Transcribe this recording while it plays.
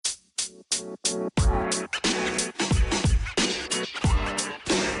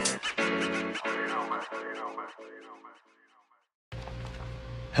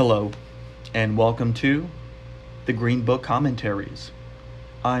Hello, and welcome to the Green Book Commentaries.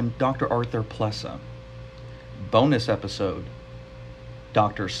 I'm Dr. Arthur Plessa. Bonus episode,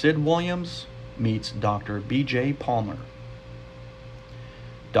 Dr. Sid Williams meets Dr. B.J. Palmer.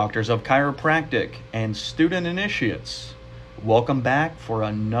 Doctors of Chiropractic and student initiates, welcome back for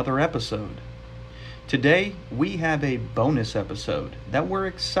another episode. Today, we have a bonus episode that we're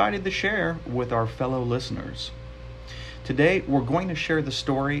excited to share with our fellow listeners. Today, we're going to share the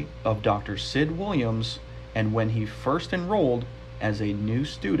story of Dr. Sid Williams and when he first enrolled as a new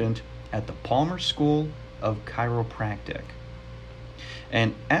student at the Palmer School of Chiropractic.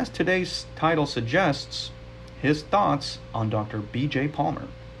 And as today's title suggests, his thoughts on Dr. B.J. Palmer.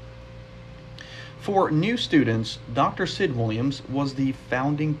 For new students, Dr. Sid Williams was the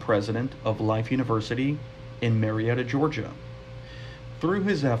founding president of Life University in Marietta, Georgia. Through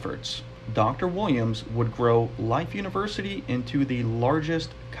his efforts, Dr. Williams would grow Life University into the largest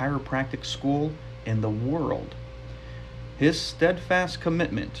chiropractic school in the world. His steadfast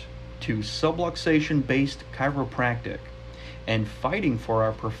commitment to subluxation-based chiropractic and fighting for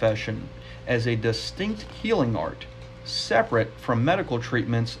our profession as a distinct healing art, separate from medical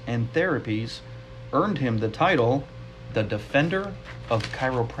treatments and therapies, earned him the title, the Defender of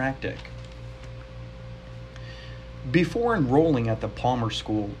Chiropractic. Before enrolling at the Palmer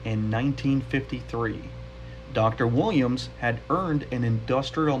School in 1953, Dr. Williams had earned an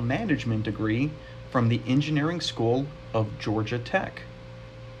industrial management degree from the Engineering School of Georgia Tech.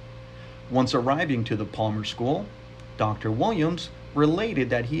 Once arriving to the Palmer School, Dr. Williams related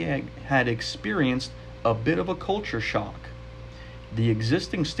that he had experienced a bit of a culture shock. The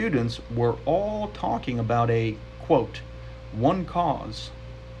existing students were all talking about a, quote, one cause,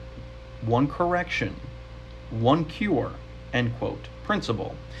 one correction, one cure, end quote,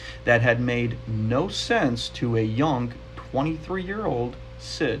 principle that had made no sense to a young 23-year-old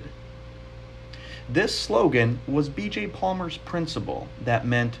Sid. This slogan was B.J. Palmer's principle that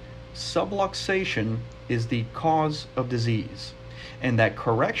meant subluxation is the cause of disease, and that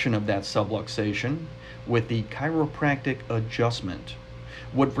correction of that subluxation with the chiropractic adjustment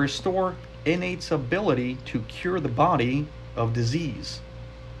would restore innate's ability to cure the body of disease.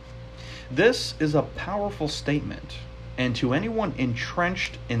 This is a powerful statement, and to anyone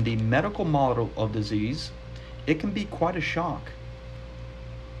entrenched in the medical model of disease, it can be quite a shock.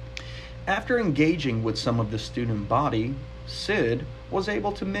 After engaging with some of the student body, Sid was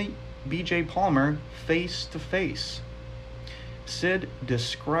able to meet B.J. Palmer face to face. Sid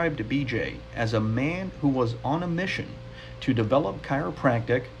described B.J. as a man who was on a mission to develop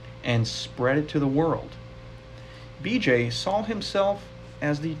chiropractic and spread it to the world. B.J. saw himself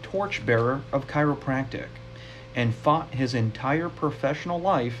as the torchbearer of chiropractic and fought his entire professional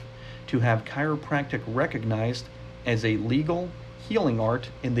life to have chiropractic recognized as a legal healing art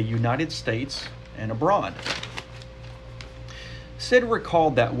in the United States and abroad. Sid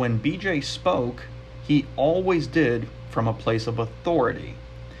recalled that when B.J. spoke, he always did from a place of authority,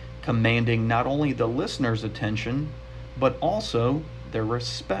 commanding not only the listener's attention, but also their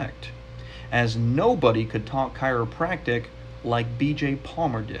respect, as nobody could talk chiropractic like B.J.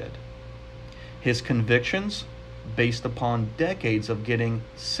 Palmer did. His convictions, based upon decades of getting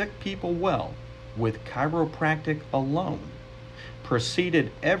sick people well with chiropractic alone,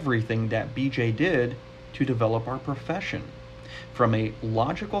 preceded everything that B.J. did to develop our profession, from a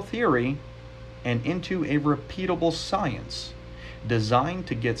logical theory and into a repeatable science designed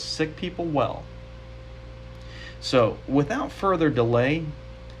to get sick people well. So, without further delay,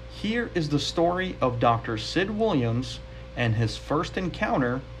 here is the story of Dr. Sid Williams and his first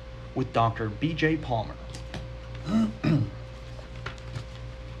encounter with Dr. B.J. Palmer.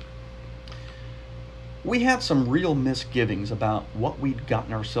 We had some real misgivings about what we'd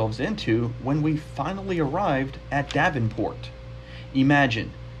gotten ourselves into when we finally arrived at Davenport.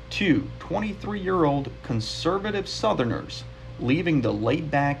 Imagine two 23-year-old conservative Southerners leaving the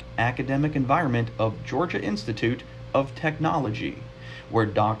laid-back academic environment of Georgia Institute of Technology, where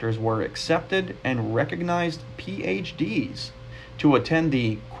doctors were accepted and recognized PhDs, to attend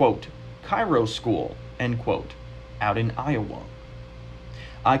the, quote, Chiro School, end quote, out in Iowa.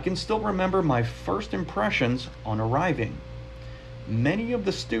 I can still remember my first impressions on arriving. Many of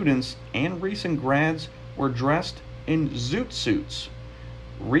the students and recent grads were dressed in zoot suits,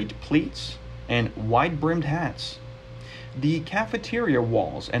 reed pleats, and wide-brimmed hats. The cafeteria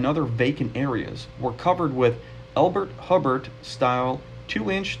walls and other vacant areas were covered with Elbert Hubbard-style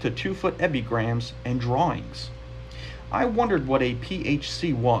 2-inch to 2-foot epigrams and drawings. I wondered what a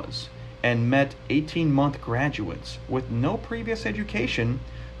PHC was and met 18-month graduates with no previous education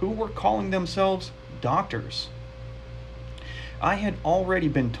who were calling themselves doctors. I had already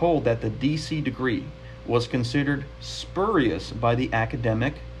been told that the DC degree was considered spurious by the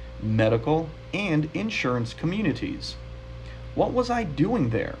academic, medical, and insurance communities. What was I doing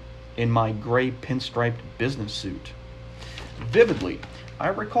there in my gray pinstriped business suit? Vividly, I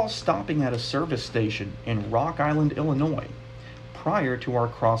recall stopping at a service station in Rock Island, Illinois, prior to our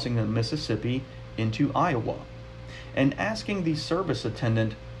crossing the Mississippi into Iowa, and asking the service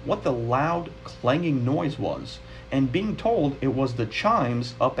attendant what the loud, clanging noise was, and being told it was the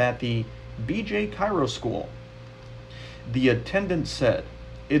chimes up at the BJ Chiro School. The attendant said,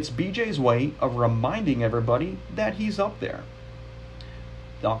 "It's BJ's way of reminding everybody that he's up there."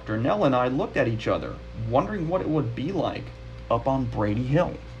 Dr. Nell and I looked at each other, wondering what it would be like up on Brady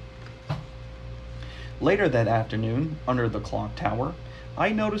Hill. Later that afternoon, under the clock tower, I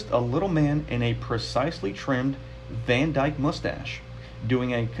noticed a little man in a precisely trimmed Van Dyke mustache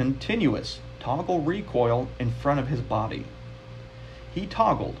doing a continuous toggle recoil in front of his body. He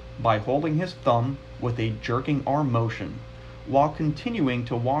toggled by holding his thumb with a jerking arm motion while continuing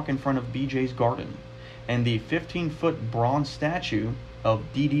to walk in front of BJ's garden and the 15-foot bronze statue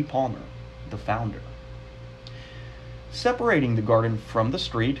of D.D. Palmer, the founder. Separating the garden from the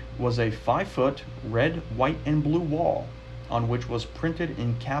street was a 5-foot red, white, and blue wall on which was printed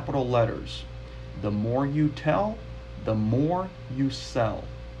in capital letters, "The more you tell, the more you sell."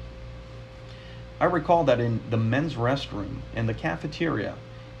 I recall that in the men's restroom and the cafeteria,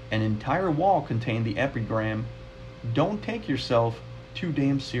 an entire wall contained the epigram, "Don't take yourself too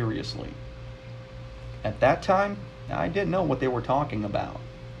damn seriously." At that time, I didn't know what they were talking about.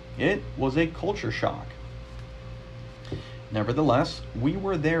 It was a culture shock. Nevertheless, we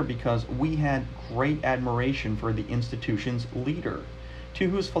were there because we had great admiration for the institution's leader, to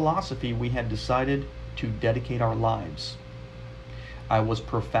whose philosophy we had decided to dedicate our lives. I was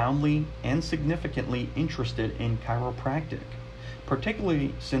profoundly and significantly interested in chiropractic,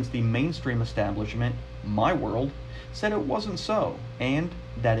 particularly since the mainstream establishment, my world, said it wasn't so and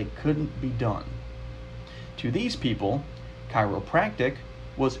that it couldn't be done. To these people, chiropractic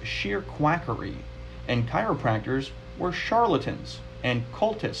was sheer quackery, and chiropractors were charlatans and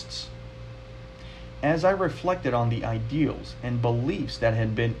cultists. As I reflected on the ideals and beliefs that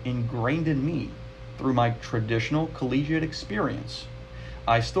had been ingrained in me through my traditional collegiate experience,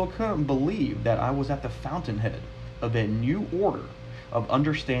 I still couldn't believe that I was at the fountainhead of a new order of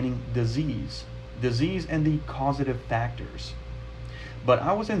understanding disease and the causative factors. But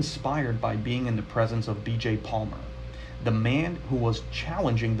I was inspired by being in the presence of B.J. Palmer, the man who was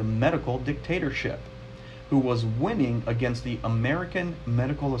challenging the medical dictatorship, who was winning against the American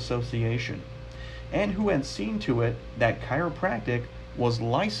Medical Association, and who had seen to it that chiropractic was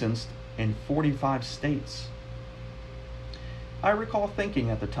licensed in 45 states. I recall thinking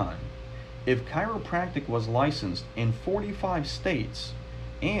at the time, if chiropractic was licensed in 45 states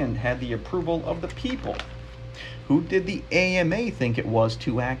and had the approval of the people, who did the AMA think it was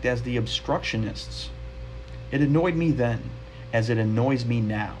to act as the obstructionists? It annoyed me then, as it annoys me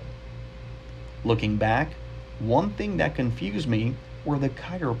now. Looking back, one thing that confused me were the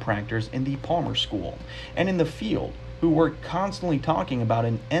chiropractors in the Palmer School and in the field who were constantly talking about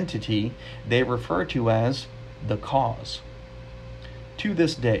an entity they refer to as the cause. To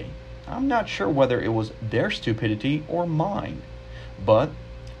this day, I'm not sure whether it was their stupidity or mine, but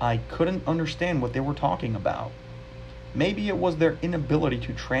I couldn't understand what they were talking about. Maybe it was their inability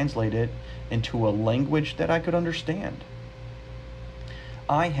to translate it into a language that I could understand.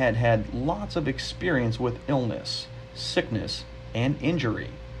 I had had lots of experience with illness, sickness, and injury,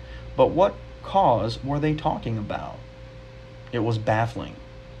 but what cause were they talking about? It was baffling,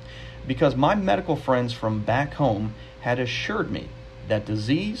 because my medical friends from back home had assured me that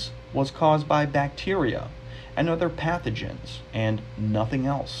disease was caused by bacteria and other pathogens and nothing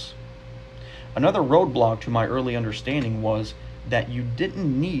else. Another roadblock to my early understanding was that you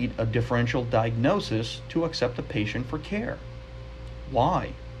didn't need a differential diagnosis to accept a patient for care.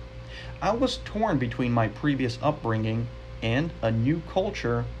 Why? I was torn between my previous upbringing and a new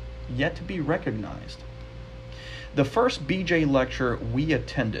culture yet to be recognized. The first BJ lecture we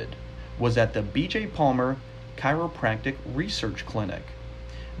attended was at the BJ Palmer Chiropractic Research Clinic,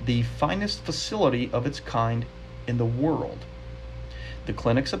 the finest facility of its kind in the world. The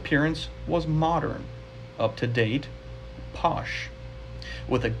clinic's appearance was modern, up-to-date, posh,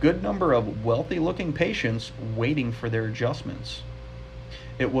 with a good number of wealthy-looking patients waiting for their adjustments.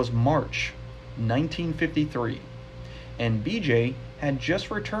 It was March 1953, and BJ had just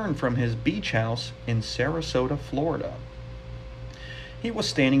returned from his beach house in Sarasota, Florida. He was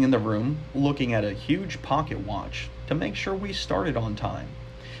standing in the room looking at a huge pocket watch to make sure we started on time,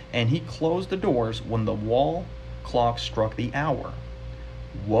 and he closed the doors when the wall clock struck the hour.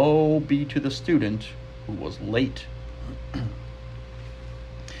 Woe be to the student who was late.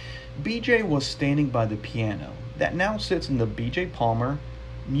 BJ was standing by the piano that now sits in the BJ Palmer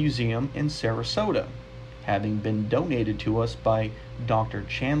Museum in Sarasota, having been donated to us by Dr.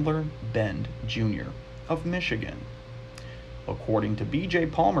 Chandler Bend Jr. of Michigan. According to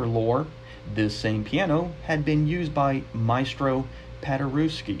BJ Palmer lore, this same piano had been used by Maestro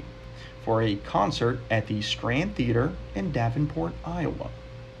Paderewski for a concert at the Strand Theater in Davenport, Iowa.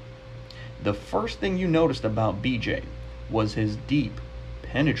 The first thing you noticed about BJ was his deep,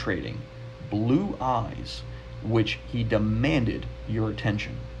 penetrating, blue eyes, which he demanded your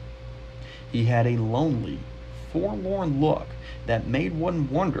attention. He had a lonely, forlorn look that made one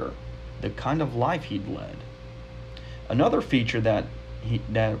wonder the kind of life he'd led. Another feature that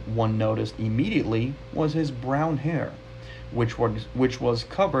one noticed immediately was his brown hair, which was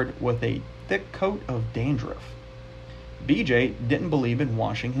covered with a thick coat of dandruff. BJ didn't believe in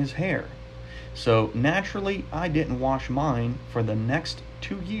washing his hair, so naturally I didn't wash mine for the next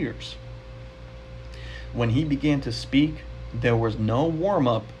 2 years. When he began to speak, there was no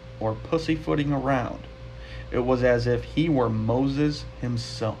warm-up or pussyfooting around. It was as if he were Moses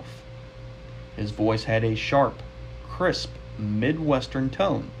himself. His voice had a sharp, crisp, Midwestern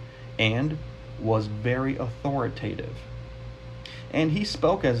tone and was very authoritative. And he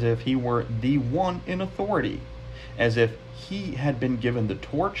spoke as if he were the one in authority, as if he had been given the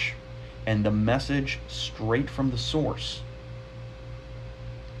torch and the message straight from the source.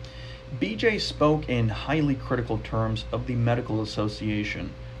 BJ spoke in highly critical terms of the Medical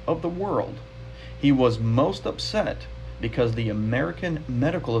Association of the world. He was most upset because the American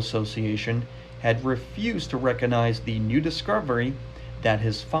Medical Association had refused to recognize the new discovery that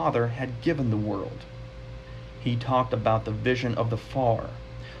his father had given the world. He talked about the vision of the far,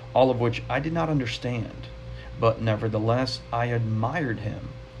 all of which I did not understand, but nevertheless I admired him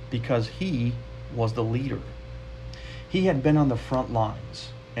because he was the leader. He had been on the front lines,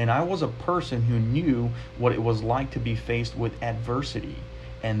 and I was a person who knew what it was like to be faced with adversity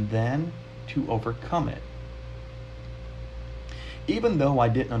and then to overcome it. Even though I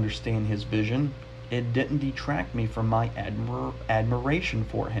didn't understand his vision, it didn't detract me from my admiration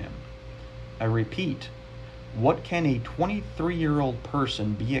for him. I repeat, what can a 23-year-old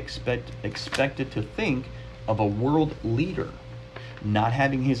person be expected to think of a world leader, not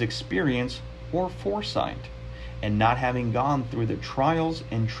having his experience or foresight, and not having gone through the trials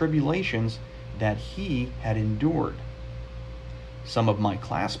and tribulations that he had endured? Some of my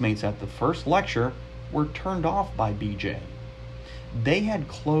classmates at the first lecture were turned off by BJ. They had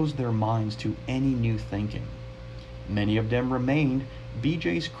closed their minds to any new thinking. Many of them remained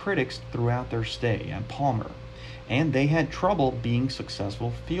BJ's critics throughout their stay at Palmer, and they had trouble being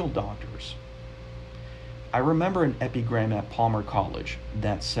successful field doctors. I remember an epigram at Palmer College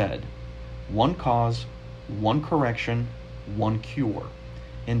that said, "One cause, one correction, one cure,"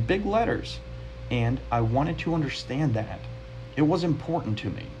 in big letters, and I wanted to understand that. It was important to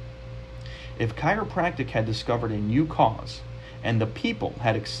me. If chiropractic had discovered a new cause, and the people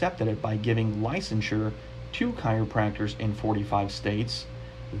had accepted it by giving licensure to chiropractors in 45 states,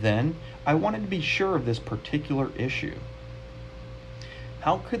 then I wanted to be sure of this particular issue.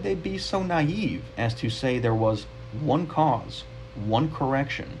 How could they be so naive as to say there was one cause, one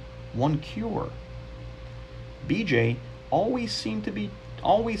correction, one cure? BJ always seemed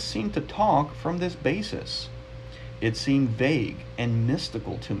to talk from this basis. It seemed vague and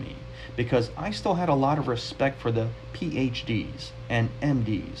mystical to me because I still had a lot of respect for the PhDs and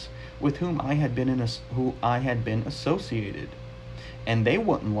MDs with whom I had been associated, and they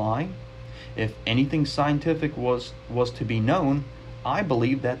wouldn't lie. If anything scientific was to be known, I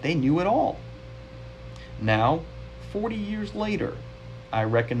believed that they knew it all. Now, 40 years later, I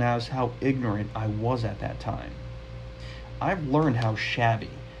recognize how ignorant I was at that time. I've learned how shabby,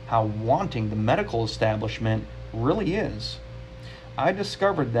 how wanting the medical establishment really is. I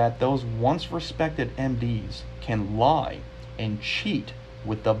discovered that those once respected MDs can lie and cheat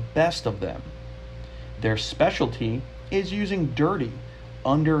with the best of them. Their specialty is using dirty,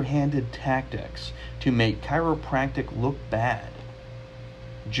 underhanded tactics to make chiropractic look bad.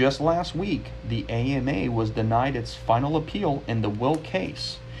 Just last week, the AMA was denied its final appeal in the Will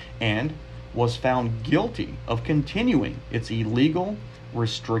case and was found guilty of continuing its illegal,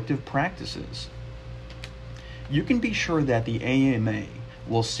 restrictive practices. You can be sure that the AMA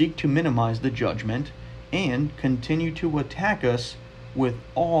will seek to minimize the judgment and continue to attack us with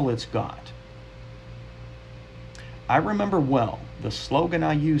all it's got. I remember well the slogan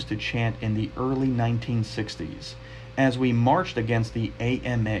I used to chant in the early 1960s as we marched against the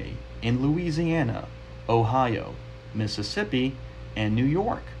AMA in Louisiana, Ohio, Mississippi, and New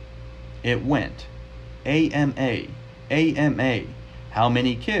York. It went, AMA, AMA, how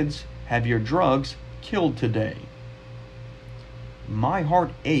many kids have your drugs killed today? My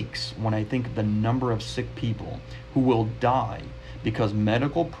heart aches when I think of the number of sick people who will die because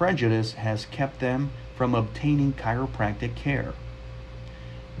medical prejudice has kept them from obtaining chiropractic care.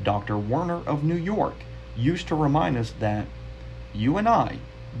 Dr. Werner of New York used to remind us that you and I,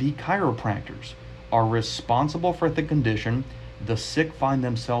 the chiropractors, are responsible for the condition the sick find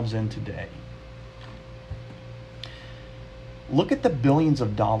themselves in today. Look at the billions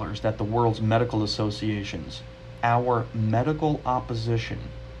of dollars that the world's medical associations, our medical opposition,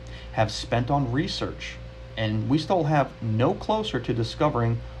 have spent on research, and we still have no closer to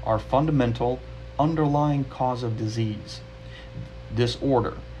discovering our fundamental underlying cause of disease,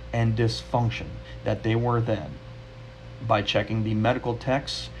 disorder, and dysfunction that they were then. By checking the medical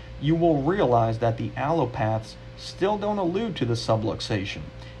texts, you will realize that the allopaths still don't allude to the subluxation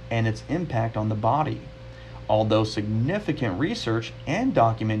and its impact on the body, although significant research and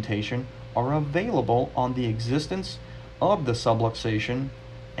documentation are available on the existence of the subluxation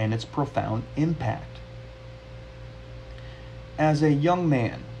and its profound impact. As a young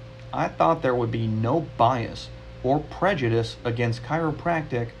man, I thought there would be no bias or prejudice against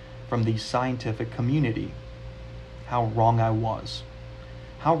chiropractic from the scientific community. How wrong I was.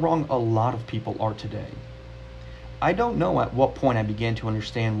 How wrong a lot of people are today. I don't know at what point I began to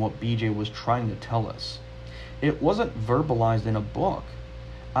understand what BJ was trying to tell us. It wasn't verbalized in a book.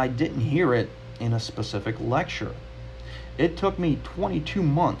 I didn't hear it in a specific lecture. It took me 22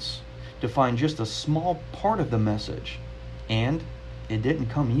 months to find just a small part of the message, and it didn't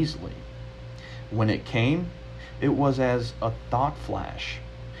come easily. When it came, it was as a thought flash.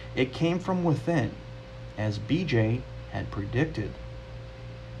 It came from within, as BJ had predicted.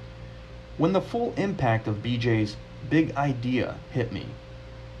 When the full impact of BJ's big idea hit me,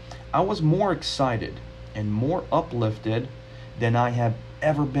 I was more excited and more uplifted than I have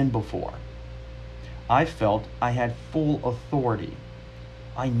ever been before. I felt I had full authority.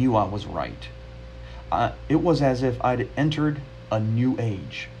 I knew I was right. It was as if I'd entered a new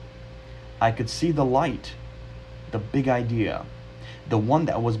age. I could see the light, the big idea, the one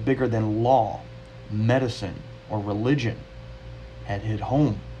that was bigger than law, medicine, or religion, had hit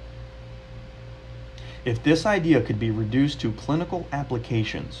home. If this idea could be reduced to clinical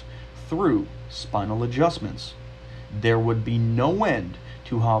applications through spinal adjustments, there would be no end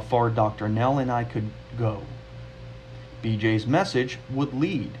to how far Dr. Nell and I could go. BJ's message would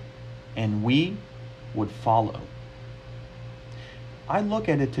lead, and we would follow. I look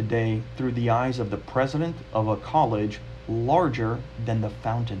at it today through the eyes of the president of a college larger than the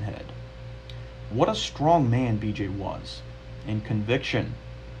fountainhead. What a strong man BJ was, in conviction,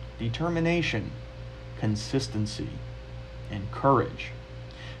 determination, consistency, and courage,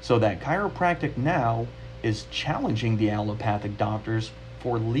 so that chiropractic now is challenging the allopathic doctors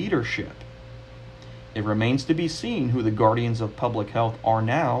for leadership. It remains to be seen who the guardians of public health are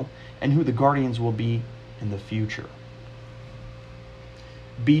now and who the guardians will be in the future.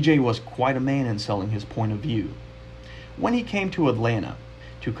 BJ was quite a man in selling his point of view. When he came to Atlanta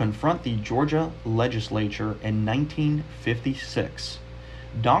to confront the Georgia legislature in 1956,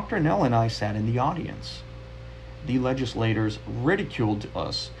 Dr. Nell and I sat in the audience. The legislators ridiculed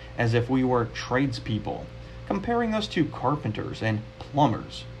us as if we were tradespeople, comparing us to carpenters and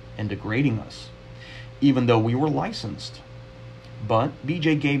plumbers and degrading us, even though we were licensed. But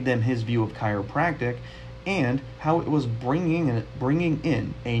BJ gave them his view of chiropractic and how it was bringing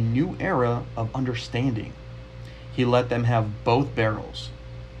in a new era of understanding. He let them have both barrels.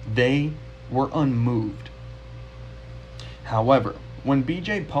 They were unmoved. However, when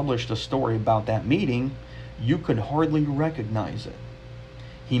BJ published a story about that meeting, you could hardly recognize it.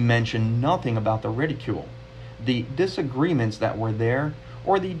 He mentioned nothing about the ridicule, the disagreements that were there,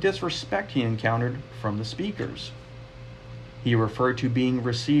 or the disrespect he encountered from the speakers. He referred to being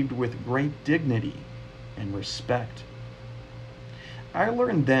received with great dignity and respect. I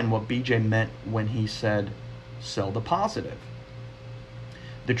learned then what BJ meant when he said, "Sell the positive."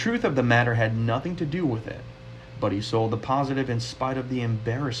 The truth of the matter had nothing to do with it, but he sold the positive in spite of the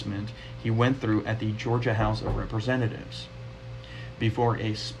embarrassment he went through at the Georgia House of Representatives, before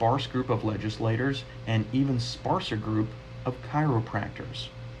a sparse group of legislators and even sparser group of chiropractors.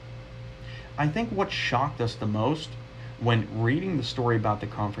 I think what shocked us the most when reading the story about the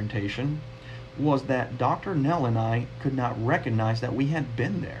confrontation was that Dr. Nell and I could not recognize that we had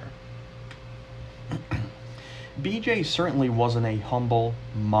been there. BJ certainly wasn't a humble,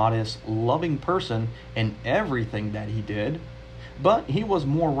 modest, loving person in everything that he did, but he was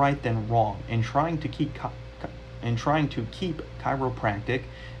more right than wrong in trying to keep chiropractic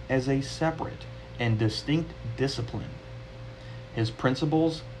as a separate and distinct discipline. His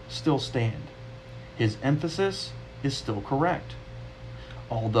principles still stand. His emphasis is still correct.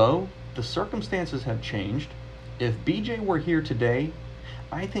 Although the circumstances have changed, if BJ were here today,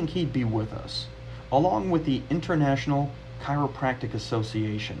 I think he'd be with us, along with the International Chiropractic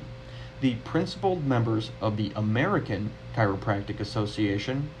Association, the principal members of the American Chiropractic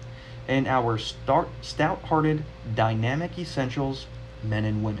Association, and our stout-hearted, dynamic essentials men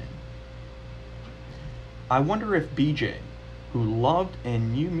and women. I wonder if BJ, who loved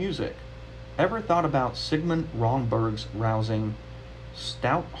and knew music, ever thought about Sigmund Romberg's rousing,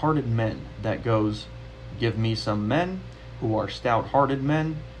 stout-hearted men that goes, "Give me some men who are stout-hearted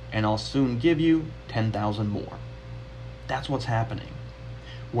men, and I'll soon give you 10,000 more." That's what's happening.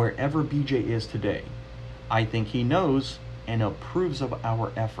 Wherever BJ is today, I think he knows and approves of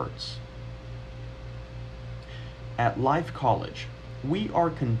our efforts. At Life College, we are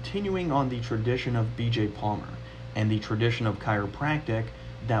continuing on the tradition of BJ Palmer and the tradition of chiropractic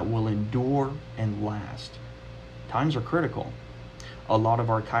that will endure and last. Times are critical. A lot of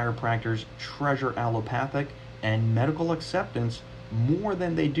our chiropractors treasure allopathic and medical acceptance more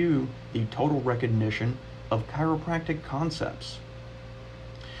than they do the total recognition of chiropractic concepts.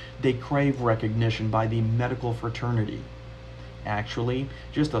 They crave recognition by the medical fraternity. Actually,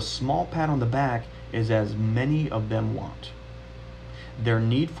 just a small pat on the back is as many of them want. Their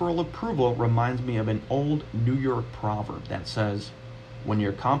need for approval reminds me of an old New York proverb that says, "When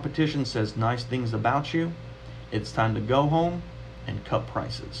your competition says nice things about you, it's time to go home and cut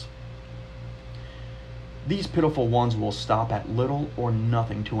prices." These pitiful ones will stop at little or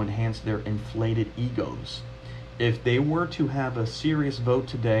nothing to enhance their inflated egos. If they were to have a serious vote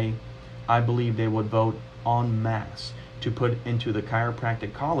today, I believe they would vote en masse to put into the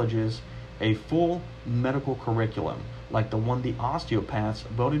chiropractic colleges a full medical curriculum like the one the osteopaths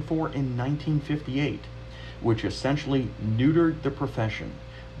voted for in 1958, which essentially neutered the profession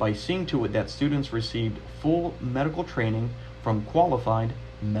by seeing to it that students received full medical training from qualified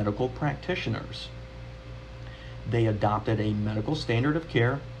medical practitioners. They adopted a medical standard of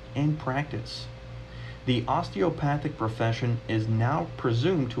care and practice. The osteopathic profession is now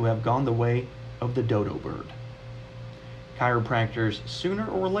presumed to have gone the way of the dodo bird. Chiropractors, sooner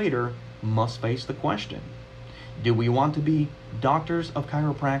or later, must face the question: do we want to be doctors of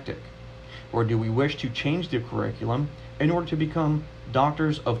chiropractic? Or do we wish to change the curriculum in order to become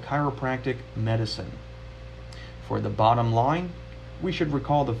doctors of chiropractic medicine? For the bottom line, we should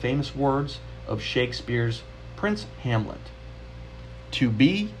recall the famous words of Shakespeare's Prince Hamlet: "To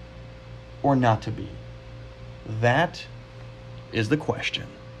be or not to be? That is the question."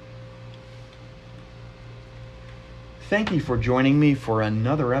 Thank you for joining me for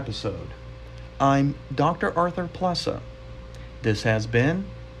another episode. I'm Dr. Arthur Plessa. This has been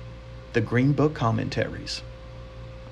the Green Book Commentaries.